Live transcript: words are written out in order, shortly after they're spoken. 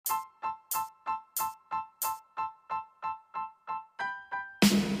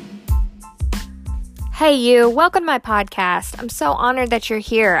Hey, you. Welcome to my podcast. I'm so honored that you're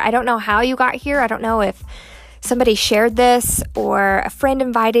here. I don't know how you got here. I don't know if somebody shared this or a friend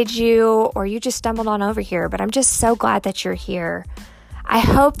invited you or you just stumbled on over here, but I'm just so glad that you're here. I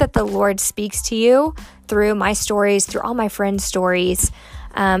hope that the Lord speaks to you through my stories, through all my friends' stories.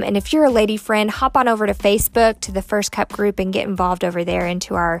 And if you're a lady friend, hop on over to Facebook, to the First Cup group, and get involved over there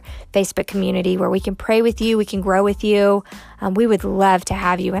into our Facebook community where we can pray with you, we can grow with you. We would love to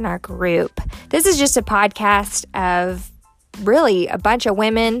have you in our group. This is just a podcast of really a bunch of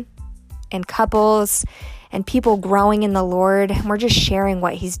women and couples and people growing in the Lord. And we're just sharing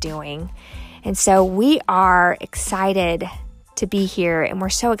what He's doing. And so we are excited to be here, and we're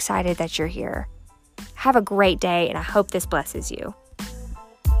so excited that you're here. Have a great day, and I hope this blesses you.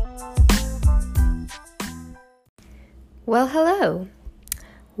 Well, hello.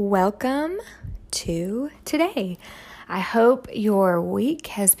 Welcome to today. I hope your week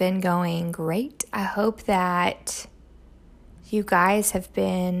has been going great. I hope that you guys have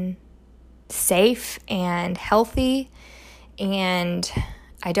been safe and healthy. And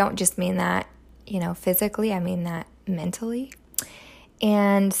I don't just mean that, physically. I mean that mentally.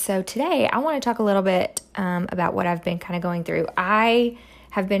 And so today I want to talk a little bit about what I've been kind of going through. I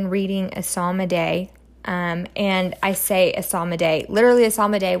have been reading a psalm a day. And I say a psalm a day, literally a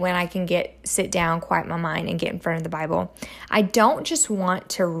psalm a day, when I can sit down, quiet my mind, and get in front of the Bible. I don't just want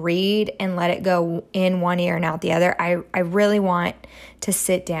to read and let it go in one ear and out the other. I really want to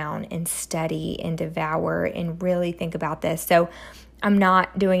sit down and study and devour and really think about this. So I'm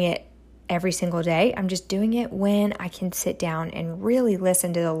not doing it every single day. I'm just doing it when I can sit down and really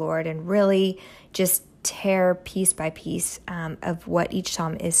listen to the Lord and really just tear piece by piece of what each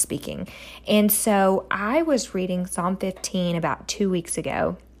psalm is speaking. And so I was reading Psalm 15 about 2 weeks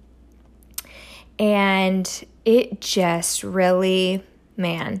ago, and it just really,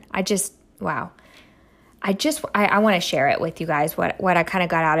 I want to share it with you guys, what I kind of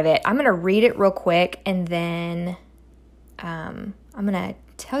got out of it. I'm going to read it real quick, and then I'm going to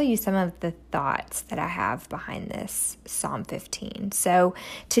tell you some of the thoughts that I have behind this Psalm 15. So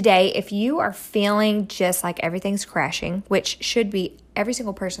today, if you are feeling just like everything's crashing, which should be every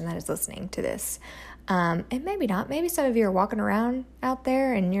single person that is listening to this, and maybe not, maybe some of you are walking around out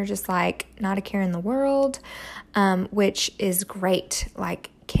there and you're just like not a care in the world, which is great.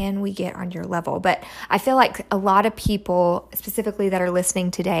 Like, can we get on your level? But I feel like a lot of people specifically that are listening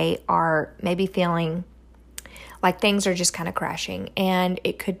today are maybe feeling like things are just kind of crashing, and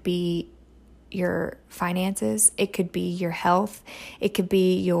it could be your finances, it could be your health, it could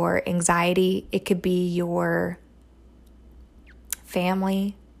be your anxiety, it could be your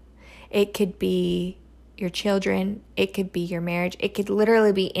family, it could be your children, it could be your marriage, it could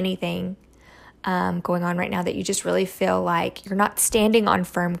literally be anything going on right now that you just really feel like you're not standing on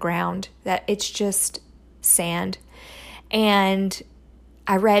firm ground, that it's just sand. And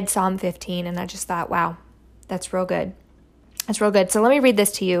I read Psalm 15 and I just thought, wow, that's real good. That's real good. So let me read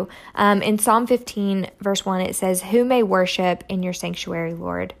this to you. In Psalm 15, verse 1, it says, "Who may worship in your sanctuary,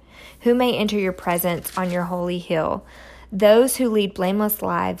 Lord? Who may enter your presence on your holy hill? Those who lead blameless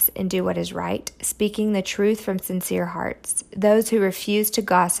lives and do what is right, speaking the truth from sincere hearts. Those who refuse to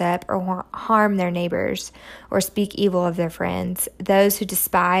gossip or harm their neighbors or speak evil of their friends. Those who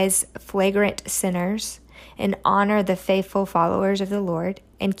despise flagrant sinners and honor the faithful followers of the Lord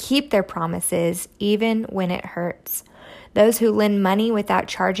and keep their promises even when it hurts. Those who lend money without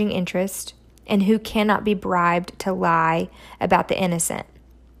charging interest and who cannot be bribed to lie about the innocent.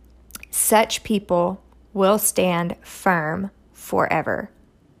 Such people will stand firm forever."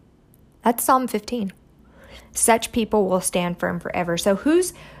 That's Psalm 15. Such people will stand firm forever. So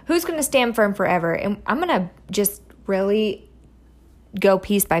who's going to stand firm forever? And I'm going to just really go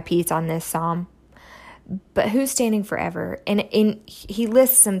piece by piece on this psalm. But who's standing forever? And he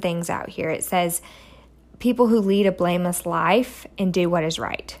lists some things out here. It says, people who lead a blameless life and do what is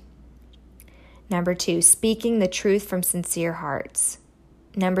right. Number 2, speaking the truth from sincere hearts.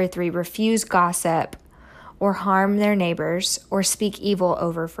 Number 3, refuse gossip or harm their neighbors or speak evil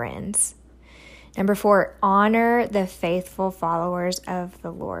over friends. Number 4, honor the faithful followers of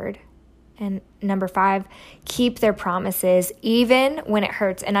the Lord. And number 5, keep their promises even when it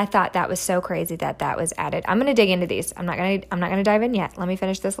hurts. And I thought that was so crazy that was added. I'm going to dig into these. I'm not going to dive in yet. Let me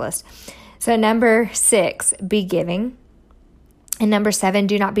finish this list. So number 6, be giving. And number 7,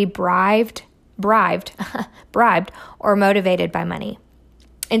 do not be bribed or motivated by money.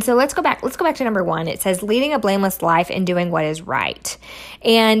 And so let's go back to number 1. It says leading a blameless life and doing what is right.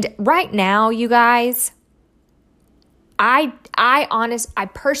 And right now, you guys, I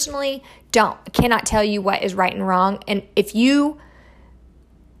personally cannot tell you what is right and wrong. And if you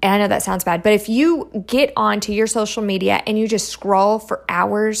And I know that sounds bad, but if you get onto your social media and you just scroll for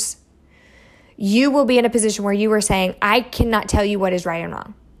hours, you will be in a position where you are saying, I cannot tell you what is right and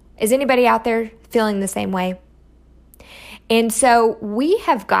wrong. Is anybody out there feeling the same way? And so we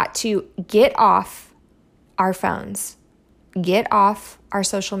have got to get off our phones, get off our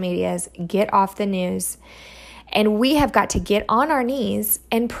social medias, get off the news, and we have got to get on our knees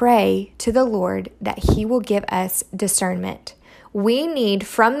and pray to the Lord that He will give us discernment. We need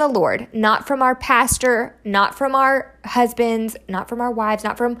from the Lord, not from our pastor, not from our husbands, not from our wives,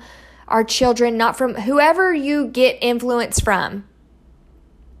 not from our children, not from whoever you get influence from.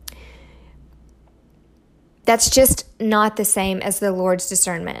 That's just not the same as the Lord's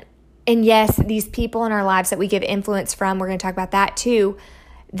discernment. And yes, these people in our lives that we give influence from, we're going to talk about that too.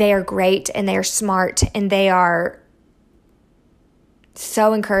 They are great and they are smart and they are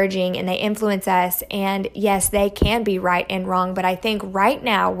so encouraging and they influence us. And yes, they can be right and wrong. But I think right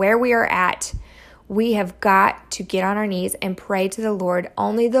now where we are at, we have got to get on our knees and pray to the Lord.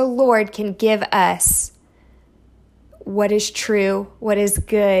 Only the Lord can give us what is true, what is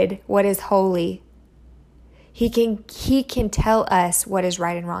good, what is holy. He can tell us what is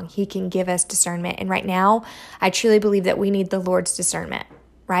right and wrong. He can give us discernment. And right now, I truly believe that we need the Lord's discernment,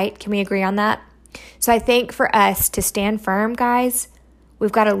 right? Can we agree on that? So I think for us to stand firm, guys,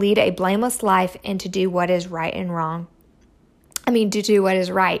 we've got to lead a blameless life and to do what is right and wrong. To do what is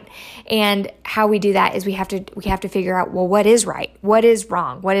right. And how we do that is we have to figure out, well, what is right? What is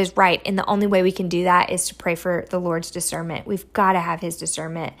wrong? What is right? And the only way we can do that is to pray for the Lord's discernment. We've got to have His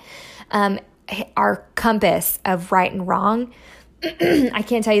discernment. Our compass of right and wrong, I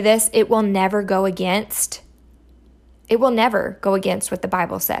can't tell you this, it will never go against what the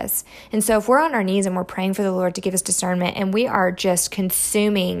Bible says. And so if we're on our knees and we're praying for the Lord to give us discernment and we are just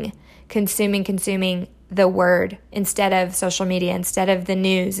consuming the word instead of social media, instead of the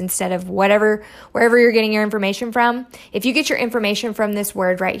news, instead of wherever you're getting your information from, if you get your information from this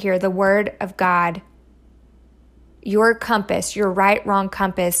word right here, the word of God, your compass, your right, wrong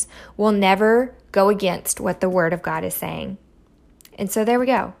compass will never go against what the word of God is saying. And so there we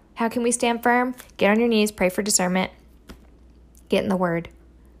go. How can we stand firm? Get on your knees, pray for discernment, get in the word.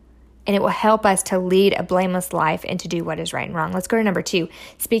 And it will help us to lead a blameless life and to do what is right and wrong. Let's go to number 2,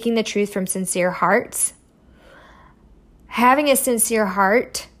 speaking the truth from sincere hearts. Having a sincere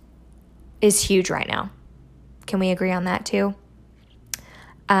heart is huge right now. Can we agree on that too?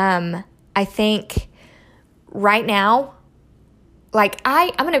 I think right now, can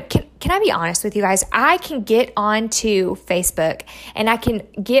I be honest with you guys? I can get onto Facebook and I can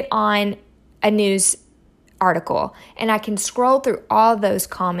get on a news article and I can scroll through all those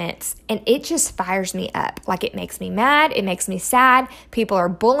comments and it just fires me up. Like, it makes me mad. It makes me sad. People are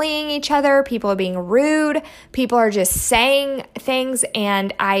bullying each other. People are being rude. People are just saying things.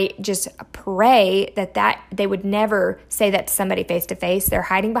 And I just pray that they would never say that to somebody face to face. They're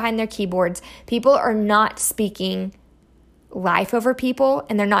hiding behind their keyboards. People are not speaking life over people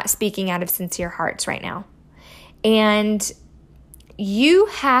and they're not speaking out of sincere hearts right now. And you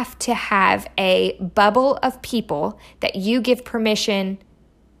have to have a bubble of people that you give permission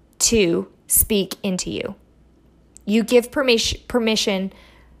to speak into you. You give permission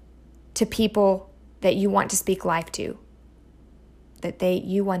to people that you want to speak life to,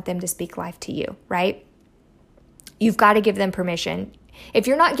 you want them to speak life to you, right? You've got to give them permission. If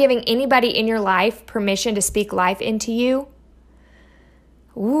you're not giving anybody in your life permission to speak life into you,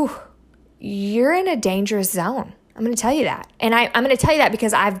 you're in a dangerous zone. I'm going to tell you that. And I'm going to tell you that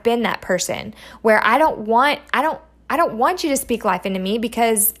because I've been that person where I don't want you to speak life into me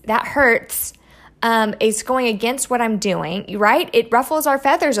because that hurts. It's going against what I'm doing, right? It ruffles our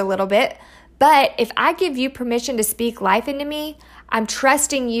feathers a little bit. But if I give you permission to speak life into me, I'm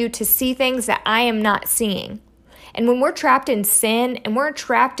trusting you to see things that I am not seeing. And when we're trapped in sin and we're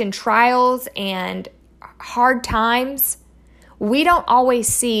trapped in trials and hard times, we don't always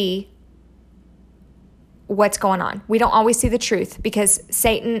see what's going on. We don't always see the truth because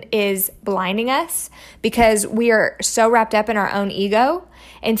Satan is blinding us because we are so wrapped up in our own ego.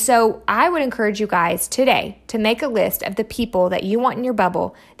 And so I would encourage you guys today to make a list of the people that you want in your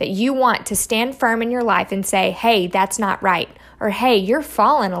bubble, that you want to stand firm in your life and say, hey, that's not right. Or, hey, you're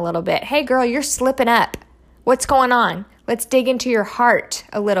falling a little bit. Hey, girl, you're slipping up. What's going on? Let's dig into your heart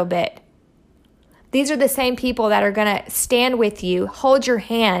a little bit. These are the same people that are going to stand with you, hold your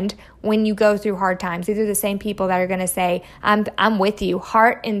hand when you go through hard times. These are the same people that are going to say, I'm with you.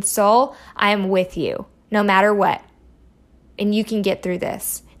 Heart and soul, I am with you, no matter what. And you can get through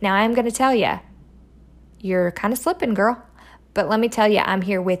this. Now, I'm going to tell you, you're kind of slipping, girl. But let me tell you, I'm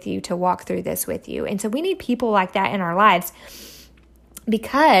here with you to walk through this with you. And so we need people like that in our lives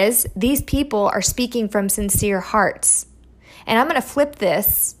because these people are speaking from sincere hearts. And I'm going to flip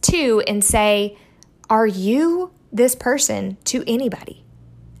this too and say, are you this person to anybody?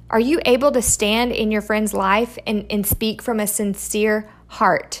 Are you able to stand in your friend's life and speak from a sincere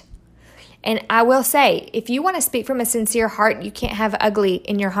heart? And I will say, if you want to speak from a sincere heart, you can't have ugly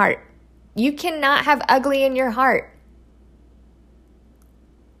in your heart. You cannot have ugly in your heart.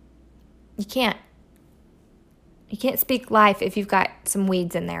 You can't. You can't speak life if you've got some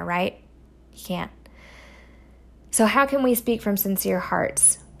weeds in there, right? You can't. So how can we speak from sincere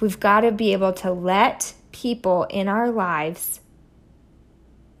hearts? We've got to be able to let people in our lives,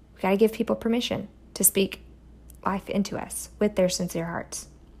 we've got to give people permission to speak life into us with their sincere hearts.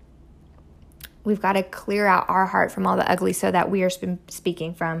 We've got to clear out our heart from all the ugly so that we are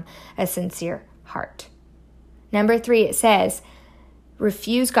speaking from a sincere heart. Number 3, it says,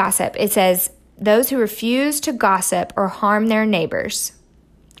 refuse gossip. It says, those who refuse to gossip or harm their neighbors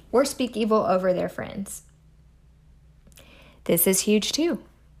or speak evil over their friends. This is huge too.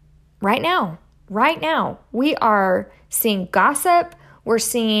 Right now, we are seeing gossip. We're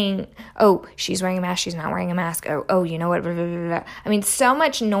seeing, oh, she's wearing a mask, she's not wearing a mask. Oh, you know what? Blah, blah, blah, blah. I mean, so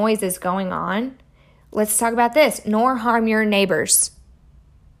much noise is going on. Let's talk about this. Nor harm your neighbors.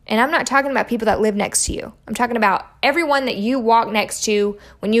 And I'm not talking about people that live next to you. I'm talking about everyone that you walk next to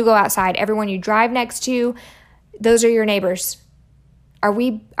when you go outside, everyone you drive next to. Those are your neighbors. Are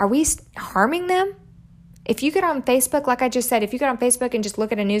we harming them? If you get on Facebook, like I just said, if you get on Facebook and just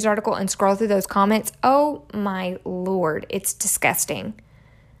look at a news article and scroll through those comments, oh my Lord, it's disgusting.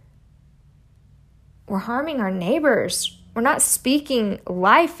 We're harming our neighbors. We're not speaking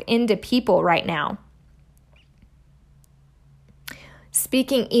life into people right now.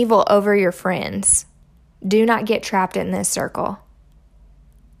 Speaking evil over your friends. Do not get trapped in this circle.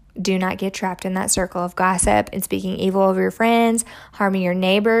 Do not get trapped in that circle of gossip and speaking evil over your friends, harming your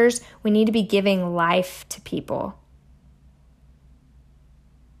neighbors. We need to be giving life to people.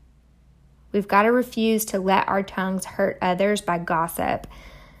 We've got to refuse to let our tongues hurt others by gossip.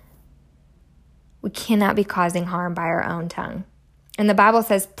 We cannot be causing harm by our own tongue. And the Bible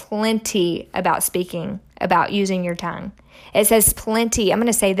says plenty about speaking, about using your tongue. It says plenty. I'm going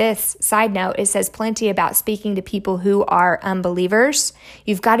to say this, side note, it says plenty about speaking to people who are unbelievers.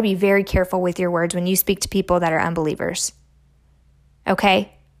 You've got to be very careful with your words when you speak to people that are unbelievers.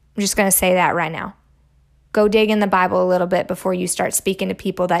 Okay? I'm just going to say that right now. Go dig in the Bible a little bit before you start speaking to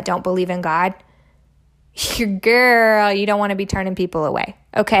people that don't believe in God. Girl, you don't want to be turning people away.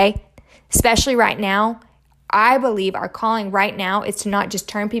 Okay? Especially right now. I believe our calling right now is to not just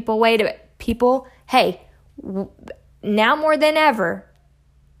turn people away, to people, hey, now more than ever,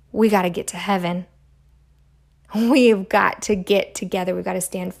 we got to get to heaven. We've got to get together. We've got to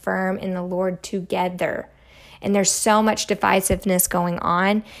stand firm in the Lord together. And there's so much divisiveness going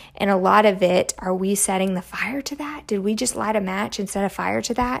on. And a lot of it, are we setting the fire to that? Did we just light a match and set a fire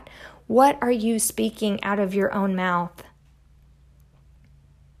to that? What are you speaking out of your own mouth?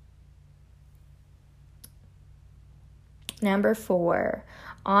 Number 4,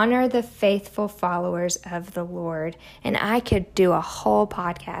 honor the faithful followers of the Lord. And I could do a whole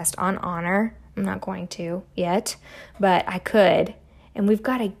podcast on honor. I'm not going to yet, but I could. And we've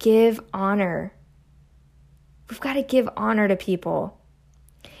got to give honor. We've got to give honor to people.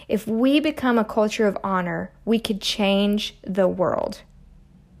 If we become a culture of honor, we could change the world.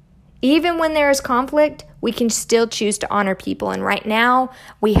 Even when there is conflict, we can still choose to honor people. And right now,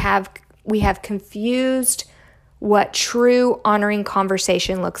 we have confused what true honoring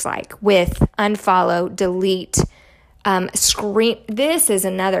conversation looks like with unfollow, delete, This is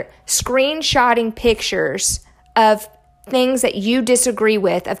another screenshotting pictures of things that you disagree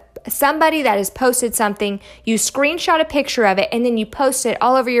with, of somebody that has posted something. You screenshot a picture of it and then you post it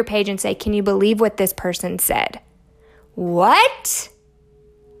all over your page and say, "Can you believe what this person said?" What?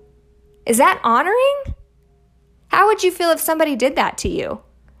 Is that honoring? How would you feel if somebody did that to you?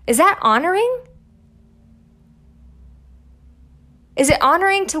 Is that honoring? Is it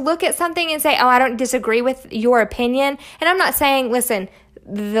honoring to look at something and say, "Oh, I don't disagree with your opinion"? And I'm not saying, listen,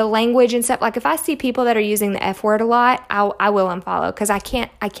 the language and stuff, like if I see people that are using the F word a lot, I will unfollow, because I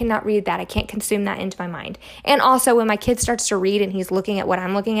cannot read that. I can't consume that into my mind. And also when my kid starts to read and he's looking at what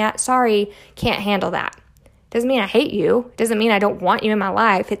I'm looking at, sorry, can't handle that. Doesn't mean I hate you. Doesn't mean I don't want you in my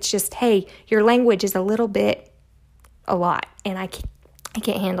life. It's just, hey, your language is a lot, and I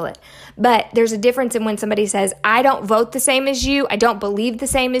can't handle it. But there's a difference in when somebody says, "I don't vote the same as you. I don't believe the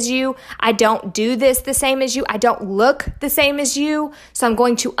same as you. I don't do this the same as you. I don't look the same as you. So I'm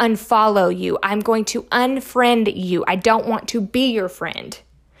going to unfollow you. I'm going to unfriend you. I don't want to be your friend."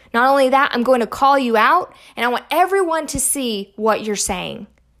 Not only that, I'm going to call you out, and I want everyone to see what you're saying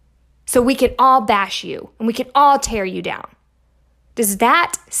so we can all bash you and we can all tear you down. Does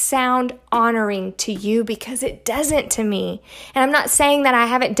that sound honoring to you? Because it doesn't to me. And I'm not saying that I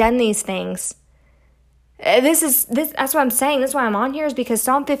haven't done these things. That's what I'm saying. That's why I'm on here, is because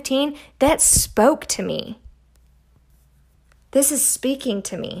Psalm 15, that spoke to me. This is speaking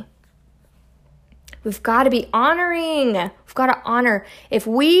to me. We've got to be honoring. We've got to honor. If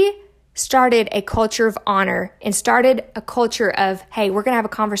we started a culture of honor and started a culture of, hey, we're going to have a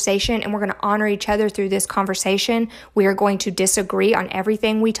conversation and we're going to honor each other through this conversation. We are going to disagree on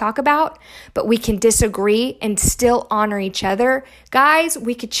everything we talk about, but we can disagree and still honor each other. Guys,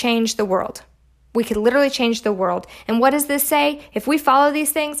 we could change the world. We could literally change the world. And what does this say? If we follow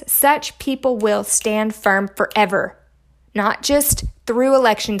these things, such people will stand firm forever. Not just through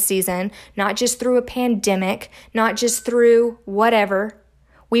election season, not just through a pandemic, not just through whatever.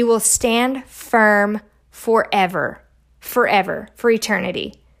 We will stand firm forever, for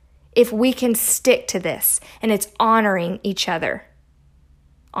eternity, if we can stick to this. And it's honoring each other.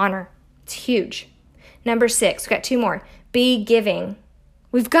 Honor. It's huge. Number 6, we've got 2 more. Be giving.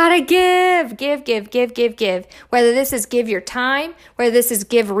 We've got to give. Whether this is give your time, whether this is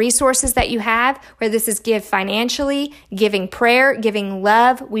give resources that you have, whether this is give financially, giving prayer, giving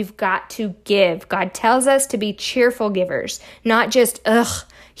love, we've got to give. God tells us to be cheerful givers, not just,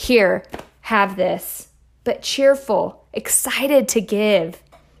 here, have this, but cheerful, excited to give.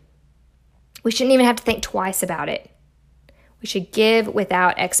 We shouldn't even have to think twice about it. We should give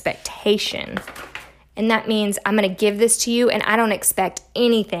without expectation. And that means I'm going to give this to you and I don't expect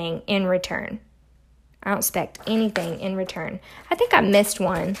anything in return. I don't expect anything in return. I think I missed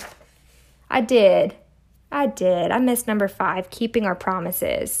one. I did. I missed number 5, keeping our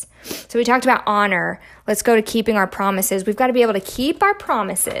promises. So we talked about honor. Let's go to keeping our promises. We've got to be able to keep our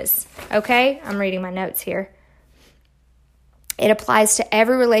promises. Okay? I'm reading my notes here. It applies to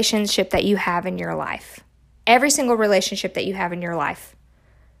every relationship that you have in your life. Every single relationship that you have in your life.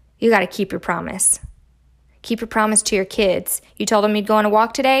 You got to keep your promise. Keep your promise to your kids. You told them you'd go on a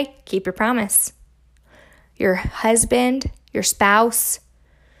walk today? Keep your promise. Your husband, your spouse.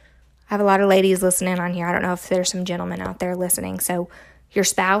 I have a lot of ladies listening on here. I don't know if there's some gentlemen out there listening. So your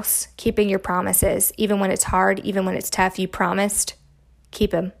spouse, keeping your promises. Even when it's hard, even when it's tough, you promised.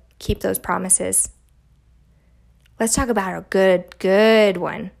 Keep them. Keep those promises. Let's talk about a good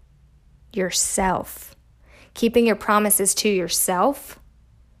one. Yourself. Keeping your promises to yourself.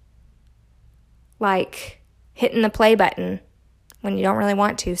 Like hitting the play button when you don't really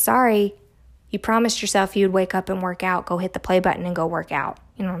want to. Sorry, you promised yourself you'd wake up and work out. Go hit the play button and go work out.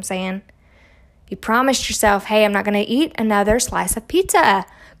 You know what I'm saying? You promised yourself, hey, I'm not going to eat another slice of pizza.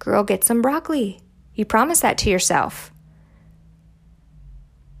 Girl, get some broccoli. You promised that to yourself.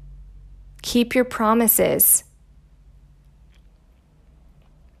 Keep your promises.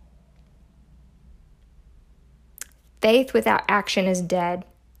 Faith without action is dead.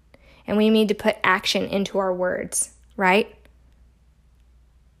 And we need to put action into our words, right?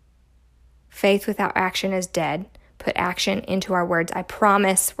 Faith without action is dead. Put action into our words. I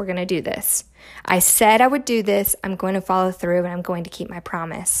promise we're going to do this. I said I would do this. I'm going to follow through and I'm going to keep my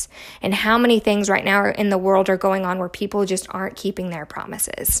promise. And how many things right now in the world are going on where people just aren't keeping their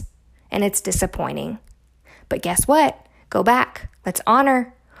promises? And it's disappointing. But guess what? Go back. Let's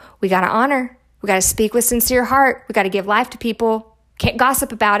honor. We got to honor. We got to speak with sincere heart. We got to give life to people. Can't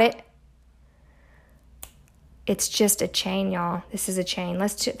gossip about it. It's just a chain, y'all. This is a chain.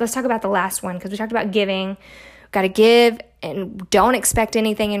 Let's talk about the last one, because we talked about giving. Got to give and don't expect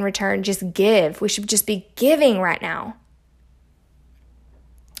anything in return. Just give. We should just be giving right now.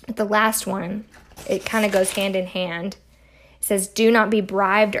 But the last one, it kind of goes hand in hand. It says, do not be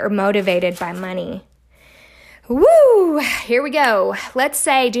bribed or motivated by money. Woo! Here we go. Let's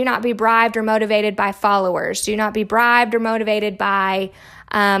say do not be bribed or motivated by followers. Do not be bribed or motivated by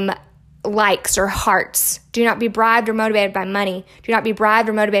likes or hearts. Do not be bribed or motivated by money. Do not be bribed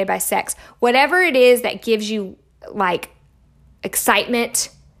or motivated by sex. Whatever it is that gives you like excitement,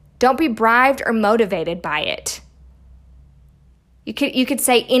 don't be bribed or motivated by it. You could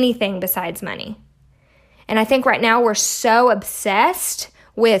say anything besides money. And I think right now we're so obsessed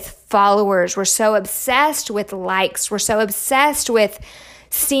with followers. We're so obsessed with likes. We're so obsessed with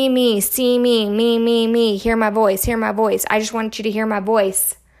see me, me, hear my voice. I just want you to hear my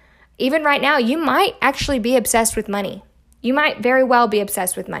voice. Even right now, you might actually be obsessed with money. You might very well be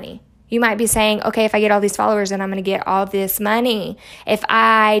obsessed with money. You might be saying, okay, if I get all these followers, then I'm going to get all this money. If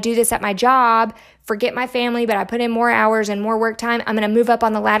I do this at my job, forget my family, but I put in more hours and more work time, I'm going to move up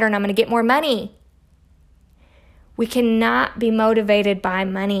on the ladder and I'm going to get more money. We cannot be motivated by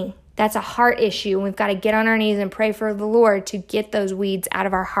money. That's a heart issue, and we've got to get on our knees and pray for the Lord to get those weeds out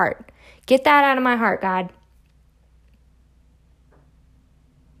of our heart. Get that out of my heart, God.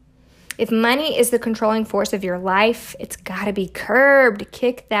 If money is the controlling force of your life, it's got to be curbed.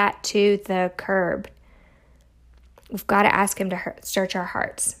 Kick that to the curb. We've got to ask him to search our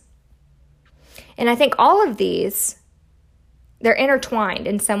hearts. And I think all of these, they're intertwined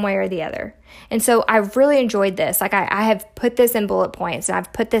in some way or the other. And so I've really enjoyed this. Like I have put this in bullet points, and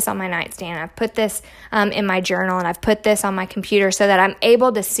I've put this on my nightstand. I've put this in my journal, and I've put this on my computer so that I'm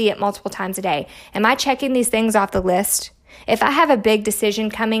able to see it multiple times a day. Am I checking these things off the list? If I have a big decision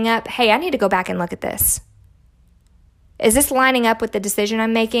coming up, hey, I need to go back and look at this. Is this lining up with the decision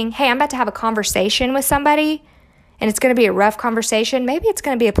I'm making? Hey, I'm about to have a conversation with somebody, and it's going to be a rough conversation. Maybe it's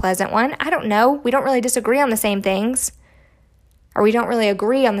going to be a pleasant one. I don't know. We don't really disagree on the same things. Or we don't really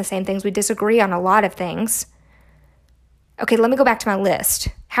agree on the same things. We disagree on a lot of things. Okay, let me go back to my list.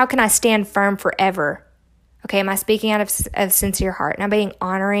 How can I stand firm forever? Okay, am I speaking out of sincere heart? Am I being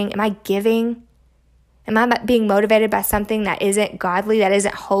honoring? Am I giving? Am I being motivated by something that isn't godly, that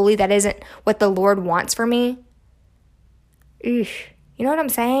isn't holy, that isn't what the Lord wants for me? Eesh. You know what I'm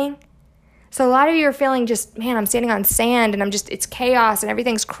saying? So a lot of you are feeling just, man, I'm standing on sand and it's chaos and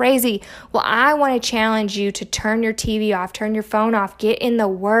everything's crazy. Well, I want to challenge you to turn your TV off, turn your phone off, get in the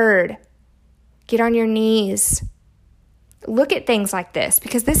Word, get on your knees. Look at things like this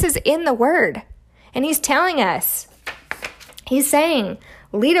because this is in the Word. And he's telling us, he's saying,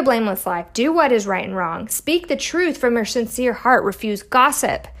 lead a blameless life, do what is right and wrong, speak the truth from your sincere heart, refuse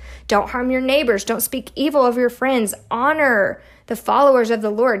gossip, don't harm your neighbors, don't speak evil of your friends, honor the followers of the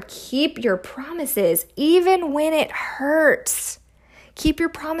Lord, keep your promises, even when it hurts. Keep your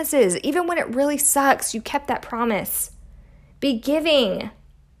promises, even when it really sucks, you kept that promise. Be giving.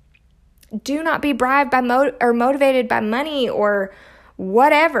 Do not be bribed by or motivated by money or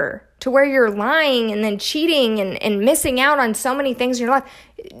whatever, to where you're lying and then cheating and missing out on so many things in your life.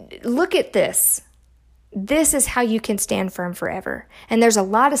 Look at this. This is how you can stand firm forever. And there's a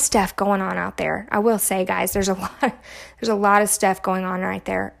lot of stuff going on out there. I will say, guys, there's a lot of stuff going on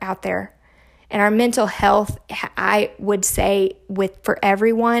out there. And our mental health, I would say for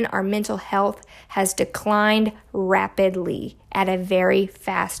everyone, our mental health has declined rapidly at a very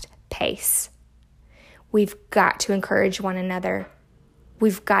fast pace. We've got to encourage one another.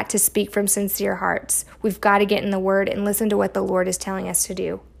 We've got to speak from sincere hearts. We've got to get in the Word and listen to what the Lord is telling us to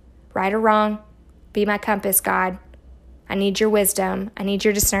do. Right or wrong, be my compass, God. I need your wisdom. I need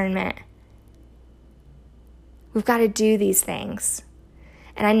your discernment. We've got to do these things.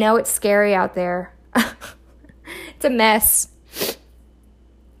 And I know it's scary out there. It's a mess.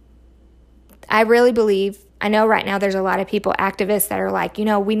 I really believe, I know right now there's a lot of people, activists, that are like,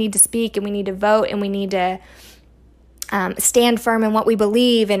 we need to speak and we need to vote and we need to stand firm in what we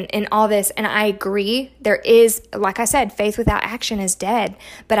believe and all this. And I agree. There is, like I said, faith without action is dead.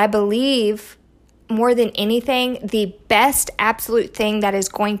 But I believe more than anything, the best absolute thing that is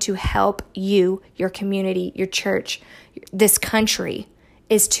going to help you, your community, your church, this country,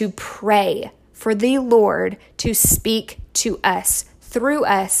 is to pray for the Lord to speak to us, through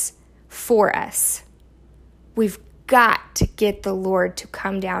us, for us. We've got to get the Lord to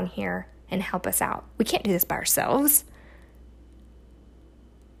come down here and help us out. We can't do this by ourselves.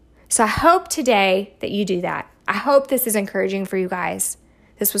 So I hope today that you do that. I hope this is encouraging for you guys.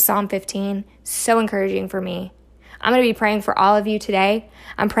 This was Psalm 15, so encouraging for me. I'm going to be praying for all of you today.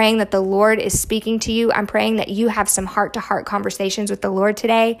 I'm praying that the Lord is speaking to you. I'm praying that you have some heart-to-heart conversations with the Lord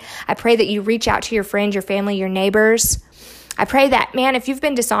today. I pray that you reach out to your friends, your family, your neighbors. I pray that, man, if you've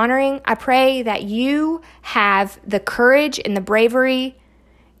been dishonoring, I pray that you have the courage and the bravery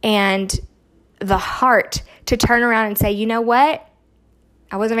and the heart to turn around and say, you know what?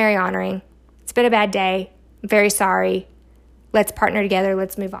 I wasn't very honoring. It's been a bad day. I'm very sorry. Let's partner together.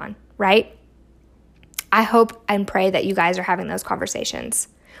 Let's move on, right? I hope and pray that you guys are having those conversations.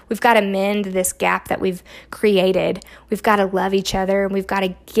 We've got to mend this gap that we've created. We've got to love each other, and we've got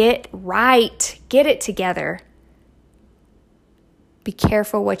to get right, get it together. Be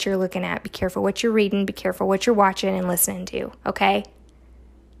careful what you're looking at. Be careful what you're reading. Be careful what you're watching and listening to, okay?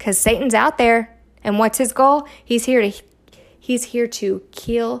 Because Satan's out there, and what's his goal? He's here to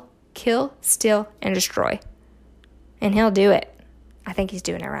kill, steal, and destroy. And he'll do it. I think he's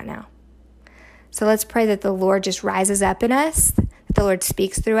doing it right now. So let's pray that the Lord just rises up in us, that the Lord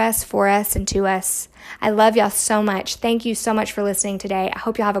speaks through us, for us, and to us. I love y'all so much. Thank you so much for listening today. I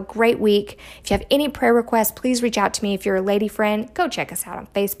hope y'all have a great week. If you have any prayer requests, please reach out to me. If you're a lady friend, go check us out on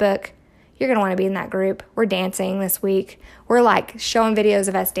Facebook. you're going to want to be in that group. We're dancing this week. We're like showing videos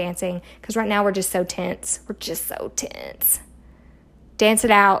of us dancing because right now we're just so tense. We're just so tense. Dance it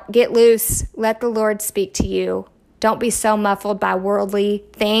out. Get loose. Let the Lord speak to you. Don't be so muffled by worldly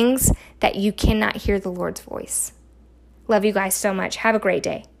things that you cannot hear the Lord's voice. Love you guys so much. Have a great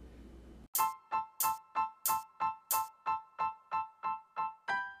day.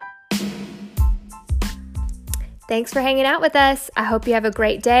 Thanks for hanging out with us. I hope you have a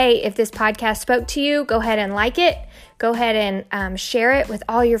great day. If this podcast spoke to you, go ahead and like it. Go ahead and share it with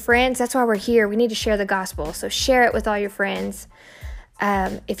all your friends. That's why we're here. We need to share the gospel. So share it with all your friends.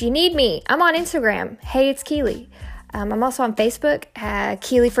 If you need me, I'm on Instagram. Hey, it's Keely. I'm also on Facebook,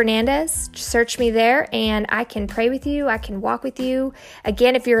 Keely Fernandez. Search me there and I can pray with you. I can walk with you.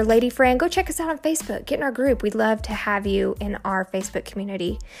 Again, if you're a lady friend, go check us out on Facebook. Get in our group. We'd love to have you in our Facebook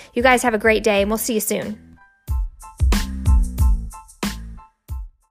community. You guys have a great day and we'll see you soon.